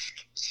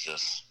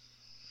just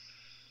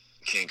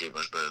you can't get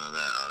much better than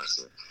that,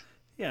 honestly.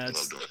 Yeah,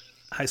 it's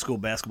high school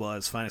basketball at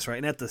its finest, right?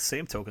 And at the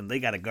same token, they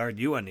got to guard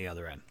you on the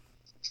other end.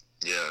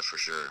 Yeah, for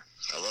sure.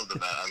 I love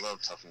I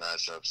love tough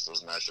matchups.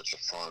 Those matchups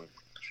are fun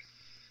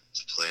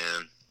to play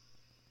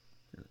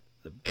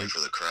in, and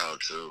for the crowd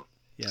too.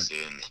 Yeah,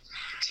 seeing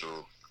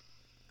two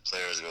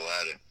players go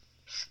at it.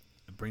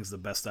 It brings the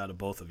best out of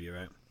both of you,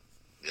 right?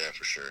 Yeah,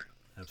 for sure.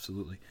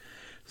 Absolutely.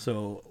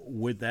 So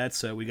with that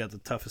said, we got the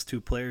toughest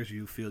two players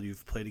you feel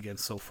you've played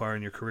against so far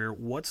in your career.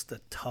 What's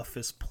the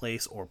toughest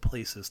place or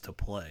places to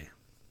play?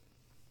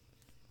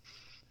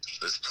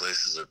 This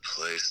place is a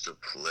place to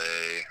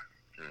play.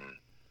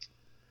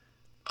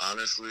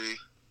 Honestly,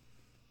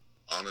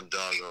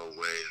 Onondaga away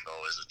is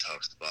always a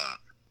tough spot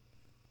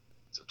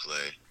to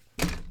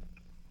play.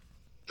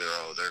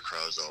 Their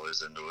crowd's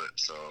always into it,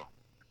 so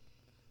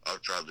I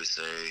would probably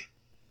say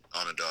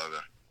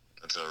Onondaga.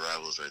 That's our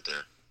rivals right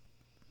there.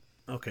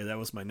 Okay, that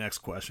was my next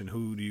question.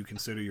 Who do you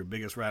consider your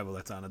biggest rival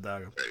that's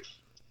Onondaga? Right.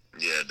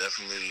 Yeah,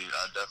 definitely.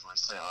 I'd definitely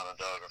say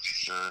Onondaga for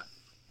sure.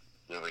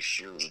 We have a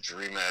huge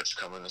rematch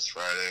coming this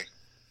Friday.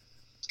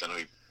 It's going to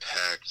be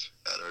packed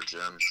at our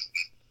gym.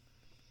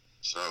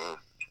 So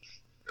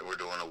we're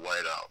doing a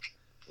whiteout,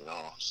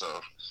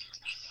 So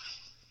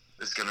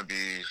it's going to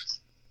be,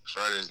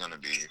 Friday's going to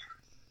be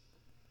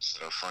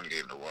a fun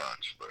game to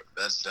watch. But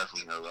that's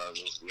definitely our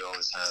rivals. We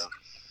always have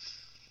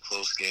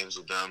close games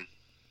with them.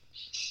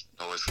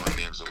 Always fun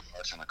games to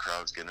watch, and the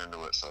crowd's getting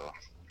into it, so.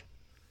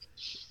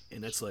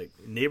 And that's like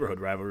neighborhood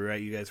rivalry,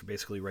 right? You guys are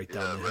basically right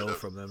down the hill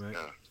from them, right?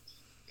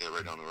 Yeah,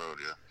 right down the road,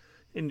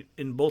 yeah.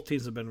 And both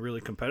teams have been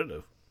really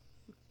competitive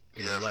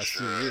in the last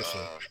few years, so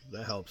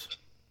that helps.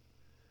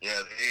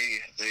 Yeah,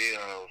 they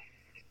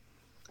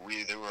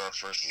were our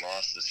first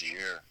loss this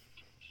year.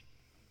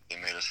 They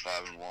made us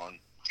 5-1.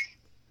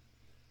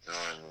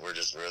 And we're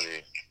just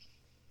really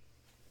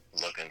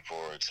looking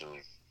forward to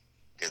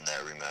getting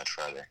that rematch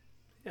Friday.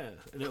 Yeah,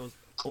 and it was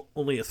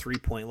only a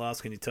 3-point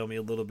loss. Can you tell me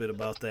a little bit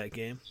about that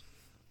game?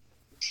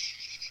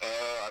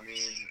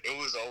 It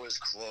was always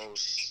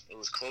close. It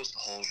was close the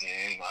whole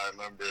game. I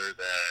remember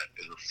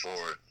that in the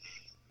fourth,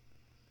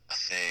 I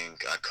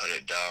think I cut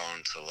it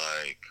down to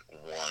like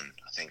 1.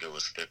 I think it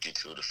was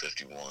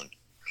 52-51.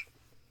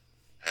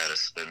 Had a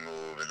spin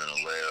move and then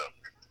a layup.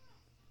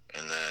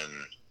 And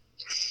then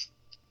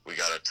we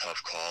got a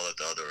tough call at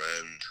the other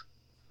end.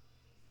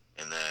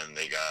 And then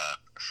they got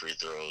free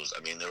throws.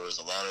 There was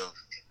a lot of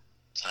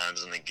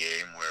times in the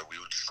game where we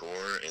would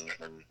score and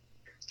then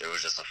there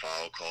was just a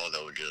foul call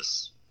that would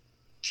just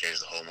change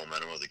the whole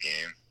momentum of the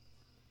game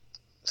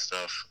and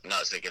stuff.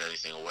 Not taking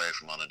anything away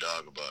from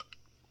Onondaga, but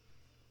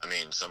I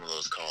mean, some of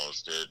those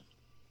calls did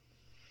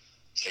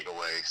take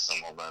away some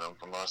momentum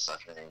from us. I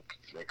think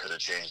they could have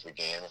changed the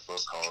game if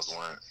those calls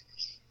weren't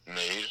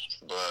made,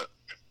 but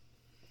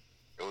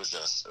it was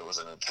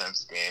an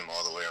intense game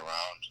all the way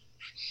around.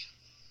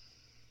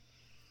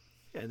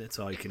 Yeah, that's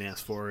all you can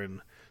ask for,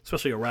 and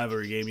especially a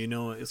rivalry game, you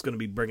know, it's going to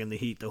be bringing the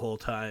heat the whole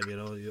time. You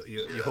know,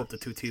 you hope the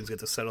two teams get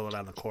to settle it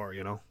on the court.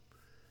 You know.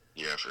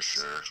 Yeah, for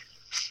sure.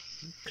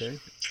 Okay,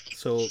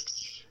 so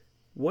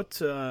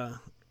what?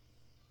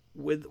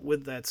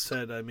 With that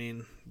said, I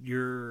mean,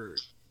 your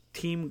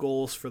team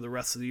goals for the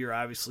rest of the year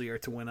obviously are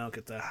to win out,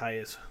 get the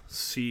highest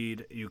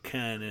seed you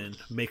can, and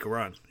make a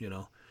run. You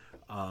know.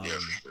 Yeah,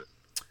 for sure.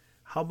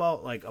 How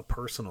about like a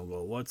personal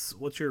goal?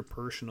 What's your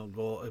personal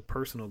goal?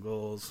 Personal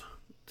goals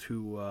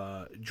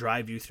to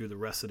drive you through the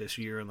rest of this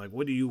year, and like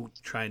what are you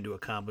trying to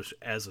accomplish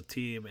as a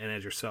team and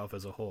as yourself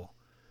as a whole?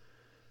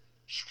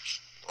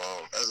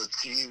 Well, as a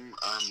team,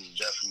 I'm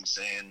definitely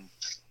saying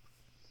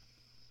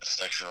a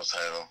sectional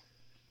title.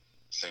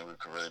 I think we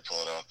could really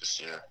pull it off this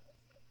year.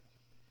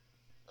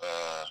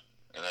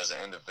 And as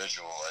an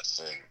individual, I'd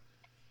say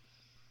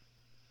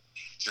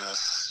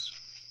just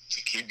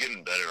to keep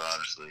getting better,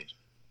 honestly,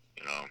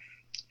 you know,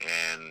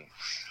 and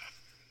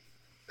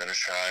gonna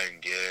try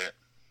and get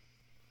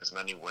as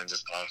many wins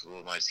as possible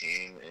with my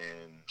team,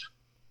 and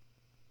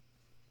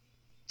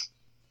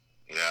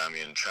yeah, I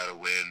mean, try to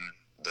win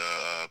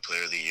the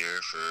Player of the Year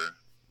for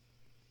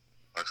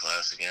our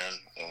class again,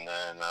 and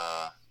then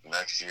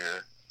next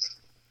year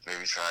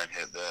maybe try and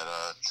hit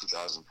that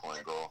 2,000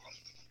 point goal.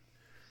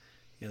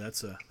 Yeah,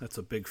 that's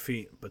a big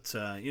feat. But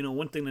you know,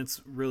 one thing that's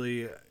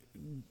really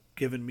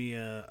given me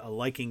a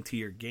liking to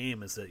your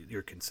game is that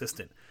you're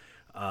consistent.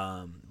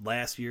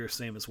 Last year,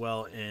 same as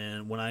well.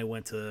 And when I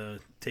went to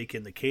take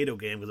in the Cato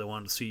game because I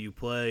wanted to see you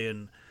play,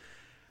 and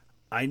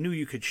I knew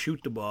you could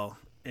shoot the ball,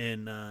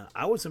 and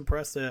I was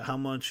impressed at how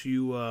much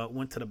you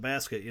went to the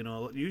basket. You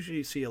know, usually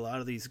you see a lot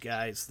of these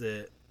guys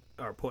that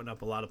are putting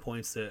up a lot of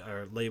points that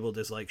are labeled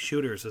as like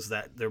shooters, is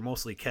that they're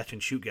mostly catch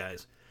and shoot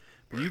guys.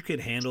 But you could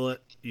handle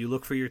it. You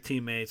look for your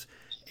teammates,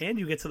 and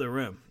you get to the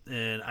rim.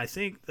 And I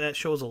think that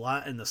shows a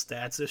lot in the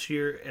stats this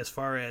year as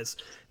far as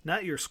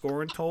not your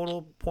scoring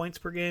total points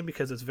per game,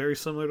 because it's very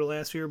similar to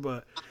last year,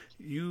 but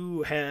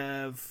you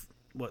have,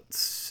 what,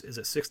 is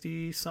it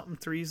 60-something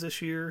threes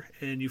this year?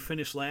 And you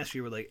finished last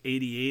year with like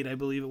 88, I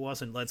believe it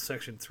was, and led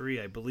Section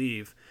 3, I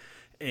believe.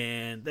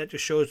 And that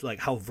just shows like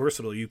how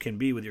versatile you can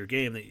be with your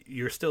game, that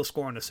you're still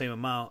scoring the same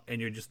amount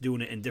and you're just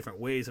doing it in different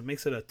ways. It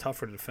makes it a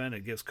tougher to defend.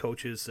 It gives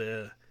coaches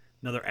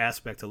another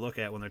aspect to look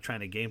at when they're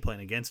trying to game plan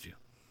against you.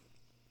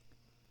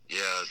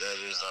 Yeah, that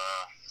is,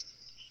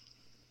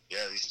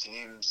 these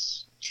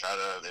teams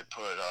they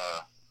put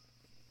a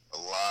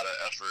lot of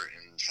effort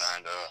in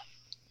trying to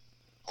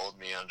hold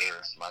me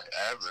under my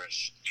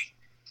average,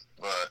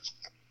 but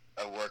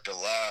I worked a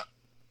lot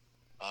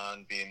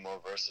on being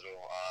more versatile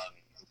on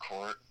the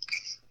court,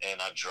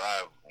 and I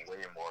drive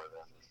way more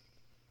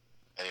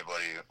than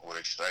anybody would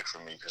expect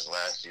from me, because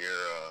last year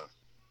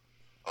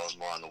I was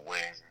more on the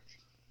wing,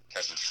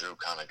 catch and shoot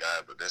kind of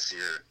guy, but this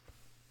year,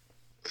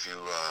 if you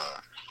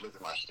look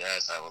at my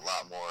stats, I have a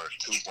lot more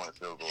 2-point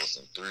field goals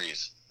than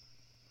threes.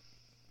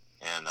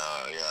 And,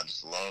 I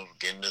just love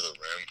getting to the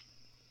rim.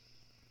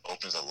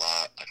 Opens a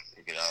lot. I can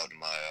pick it out in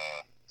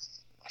my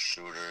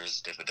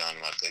shooters, dip it down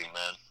to my big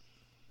men.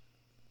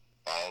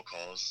 Foul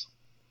calls.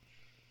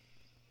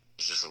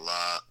 It's just a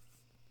lot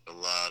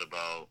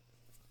about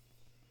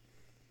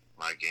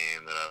my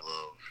game that I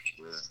love,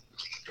 with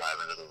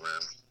driving to the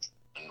rim.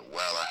 And while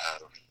I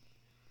have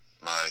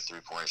my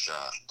 3-point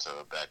shot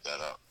to back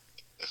that up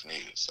if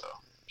needed, so.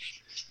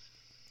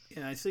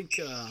 Yeah, I think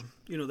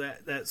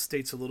that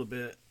states a little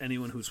bit.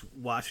 Anyone who's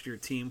watched your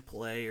team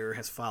play or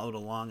has followed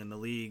along in the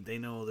league, they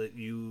know that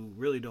you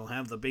really don't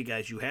have the big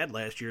guys you had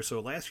last year. So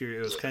last year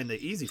it was kind of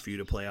easy for you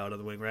to play out of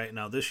the wing, right?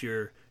 Now this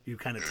year you've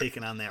kind of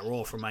taken on that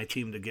role for my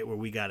team to get where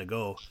we got to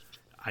go.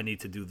 I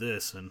need to do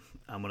this, and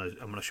I'm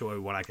gonna show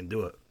everyone I can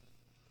do it.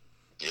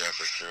 Yeah,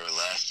 for sure.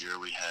 Last year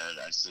we had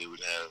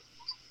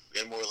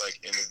more like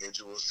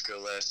individual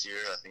skill last year.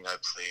 I think I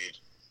played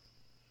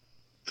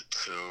the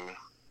two.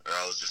 Or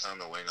I was just on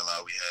the wing a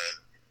lot. We had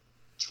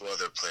 2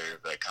 other players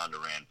that kind of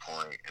ran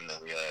point, and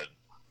then we had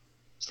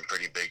some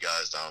pretty big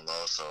guys down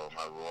low, so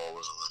my role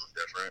was a little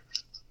different.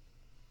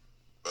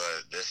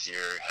 But this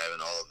year, having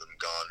all of them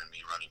gone and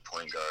me running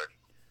point guard,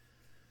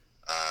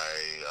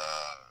 I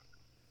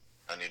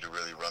need to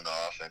really run the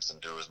offense and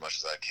do as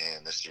much as I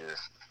can this year.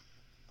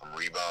 I'm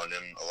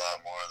rebounding a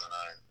lot more than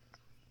I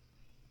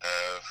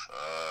have.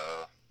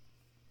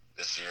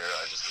 This year,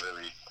 I just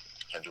really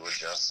had to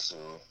adjust to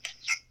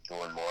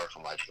doing more for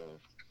my team.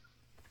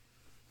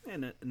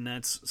 And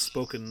that's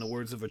spoken in the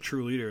words of a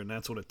true leader, and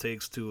that's what it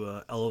takes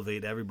to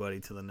elevate everybody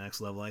to the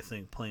next level. I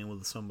think playing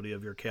with somebody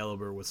of your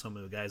caliber, with some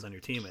of the guys on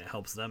your team, it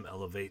helps them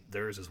elevate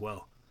theirs as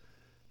well.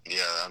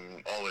 Yeah,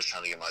 I'm always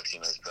trying to get my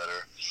teammates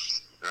better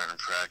during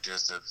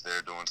practice. If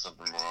they're doing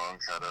something wrong,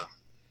 try to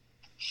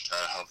try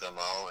to help them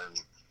out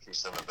and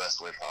teach them the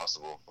best way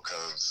possible,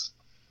 because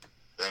at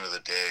the end of the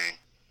day,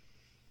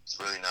 it's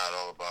really not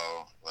all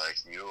about like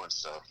you and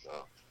stuff.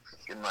 So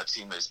getting my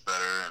teammates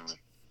better and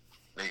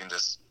making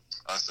just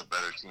us a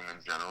better team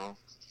in general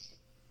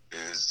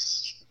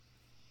is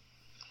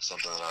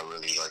something that I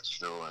really like to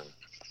do and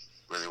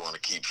really want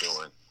to keep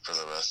doing for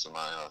the rest of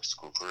my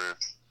school career.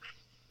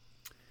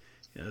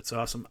 Yeah, that's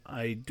awesome.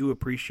 I do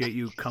appreciate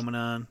you coming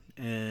on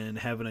and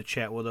having a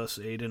chat with us,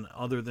 Aiden.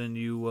 Other than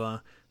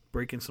you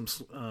breaking some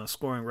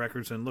scoring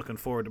records and looking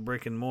forward to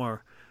breaking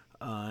more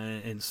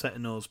and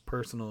setting those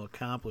personal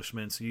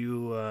accomplishments,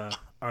 you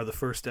are the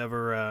first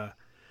ever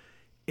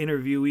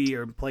interviewee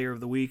or player of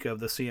the week of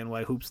the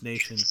CNY Hoops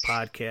Nation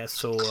podcast.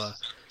 So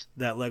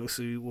that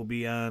legacy will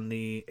be on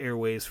the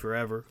airways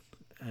forever.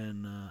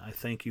 And I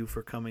thank you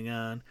for coming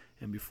on.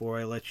 And before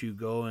I let you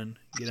go and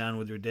get on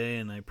with your day,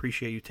 and I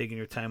appreciate you taking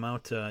your time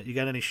out, you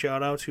got any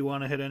shout-outs you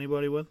want to hit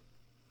anybody with?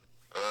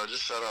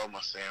 Just shout out my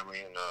family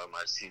and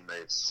my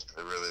teammates.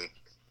 They really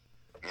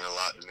mean a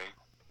lot to me.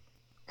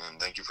 And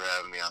thank you for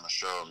having me on the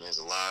show. It means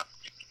a lot.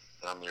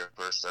 I'm your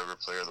first ever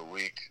player of the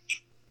week.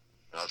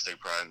 And I'll take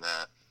pride in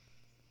that.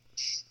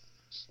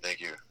 Thank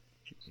you.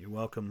 You're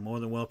welcome. More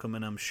than welcome.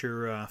 And I'm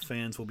sure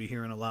fans will be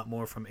hearing a lot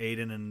more from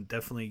Aiden and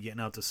definitely getting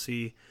out to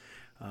see.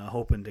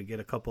 Hoping to get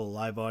a couple of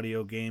live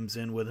audio games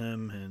in with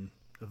him, and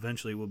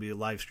eventually we'll be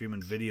live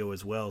streaming video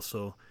as well,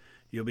 so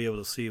you'll be able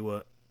to see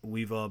what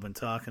we've all been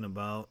talking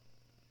about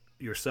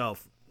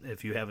yourself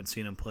if you haven't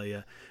seen him play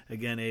yet.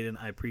 Again,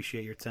 Aiden, I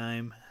appreciate your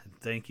time.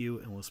 Thank you,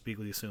 and we'll speak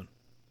with you soon.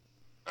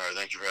 All right,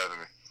 thank you for having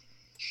me.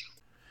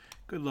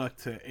 Good luck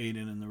to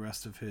Aiden and the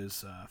rest of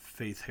his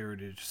Faith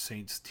Heritage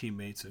Saints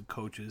teammates and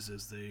coaches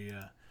as they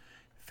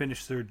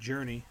finish their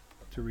journey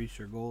to reach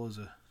their goal as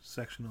a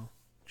sectional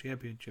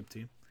championship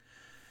team.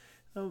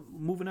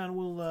 Moving on,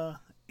 we'll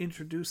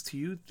introduce to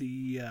you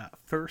the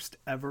first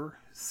ever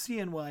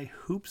CNY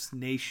Hoops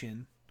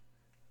Nation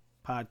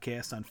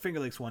podcast on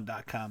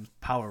FingerLakes1.com's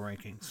Power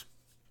Rankings.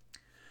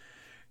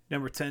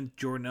 Number 10,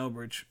 Jordan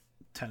Elbridge,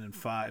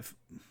 10-5.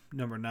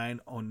 Number 9,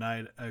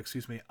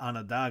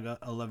 Onondaga,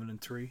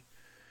 11-3.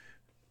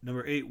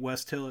 Number 8,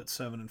 West Hill at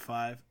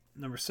 7-5.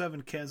 Number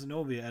 7,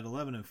 Casanova at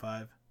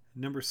 11-5.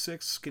 Number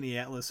 6, Skinny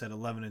Atlas at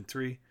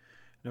 11-3.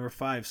 Number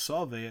 5,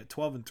 Salve at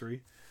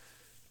 12-3.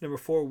 Number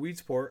 4,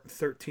 Weedsport,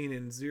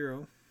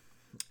 13-0.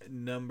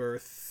 Number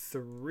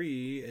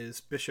 3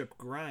 is Bishop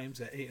Grimes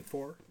at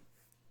 8-4.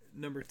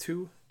 Number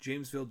 2,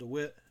 Jamesville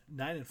DeWitt,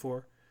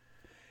 9-4.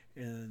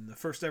 And the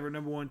first ever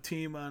number 1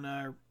 team on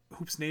our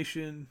Hoops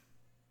Nation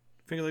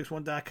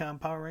FingerLakes1.com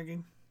power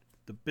ranking,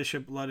 the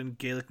Bishop Ludden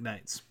Gaelic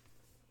Knights.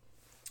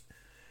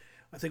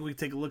 I think we can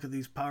take a look at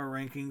these power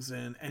rankings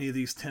and any of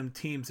these 10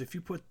 teams. If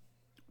you put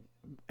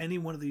any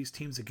one of these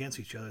teams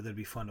against each other, that'd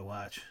be fun to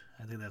watch.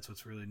 I think that's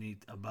what's really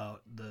neat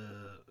about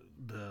the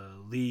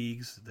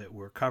leagues that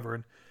we're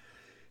covering,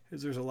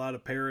 is there's a lot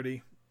of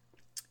parity,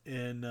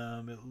 and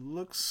it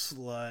looks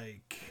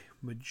like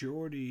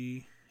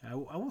majority. I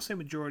won't say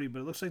majority, but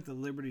it looks like the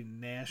Liberty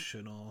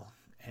National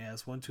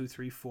has 4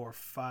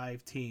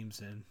 teams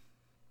in.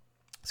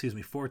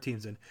 Four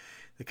teams in.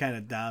 They kind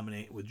of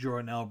dominate with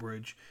Jordan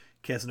Elbridge,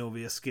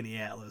 Casanova, Skinny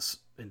Atlas,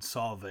 and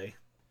Salve.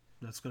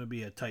 That's going to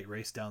be a tight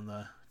race down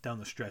the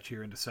stretch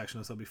here into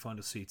sectionals. That'll be fun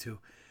to see too.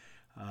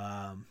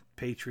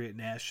 Patriot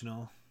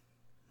National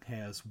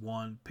has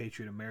 1.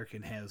 Patriot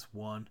American has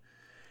 1.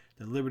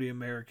 The Liberty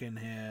American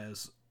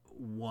has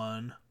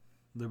 1.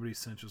 Liberty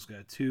Central's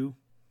got 2.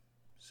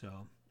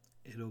 So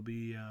it'll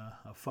be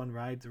a fun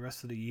ride the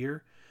rest of the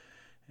year.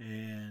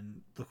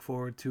 And look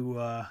forward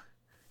to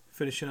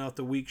finishing out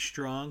the week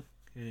strong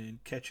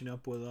and catching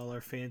up with all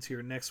our fans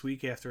here next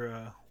week after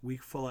a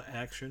week full of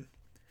action.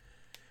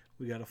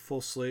 We got a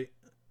full slate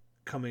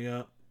coming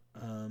up.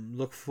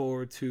 Look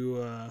forward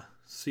to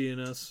seeing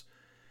us.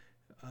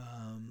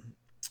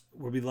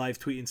 We'll be live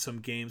tweeting some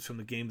games from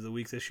the game of the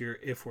week this year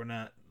if we're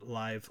not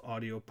live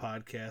audio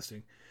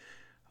podcasting.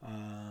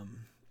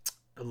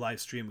 A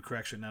live stream,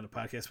 correction, not a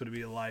podcast, but it'll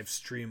be a live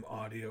stream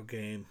audio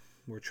game.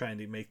 We're trying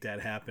to make that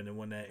happen, and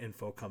when that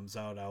info comes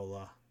out,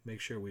 I'll make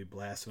sure we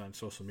blast it on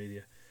social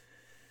media.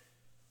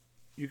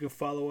 You can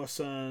follow us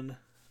on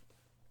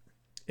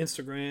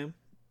Instagram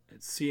at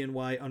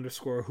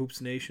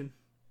CNY_HoopsNation.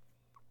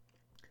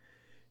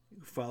 You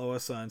can follow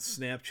us on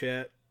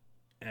Snapchat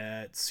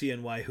at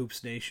CNY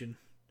Hoops Nation.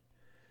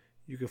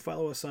 You can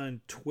follow us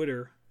on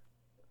Twitter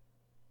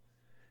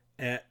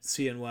at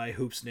CNY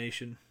Hoops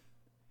Nation.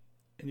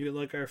 And you can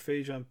like our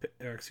page on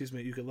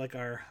you can like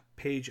our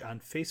page on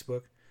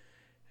Facebook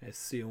at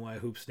CNY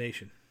Hoops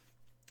Nation.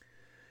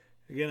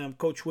 Again, I'm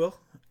Coach Will,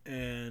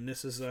 and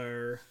this is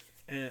our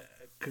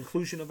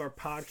conclusion of our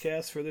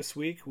podcast for this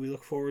week. We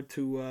look forward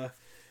to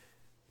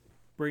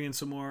bringing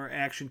some more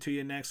action to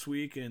you next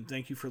week, and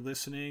thank you for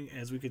listening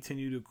as we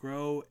continue to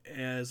grow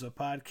as a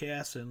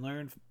podcast and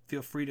learn.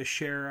 Feel free to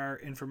share our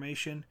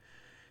information,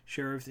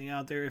 share everything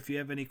out there. If you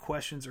have any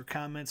questions or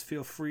comments,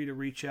 feel free to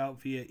reach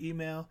out via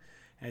email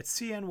at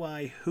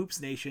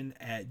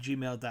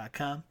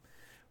cnyhoopsnation@gmail.com.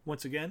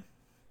 Once again,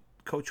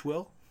 Coach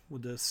Will,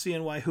 with the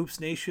CNY Hoops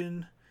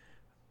Nation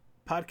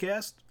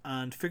podcast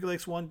on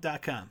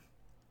FigureLakes1.com.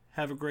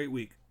 Have a great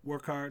week.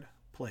 Work hard,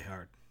 play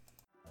hard.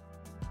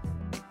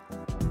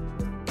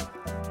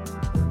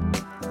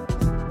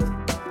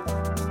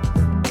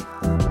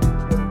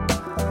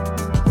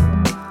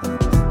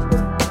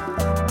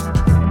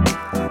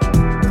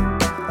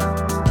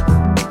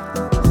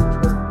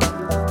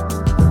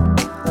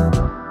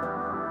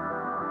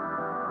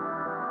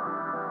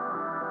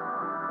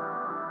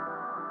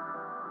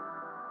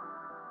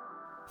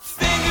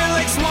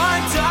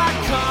 FigureLakes1.com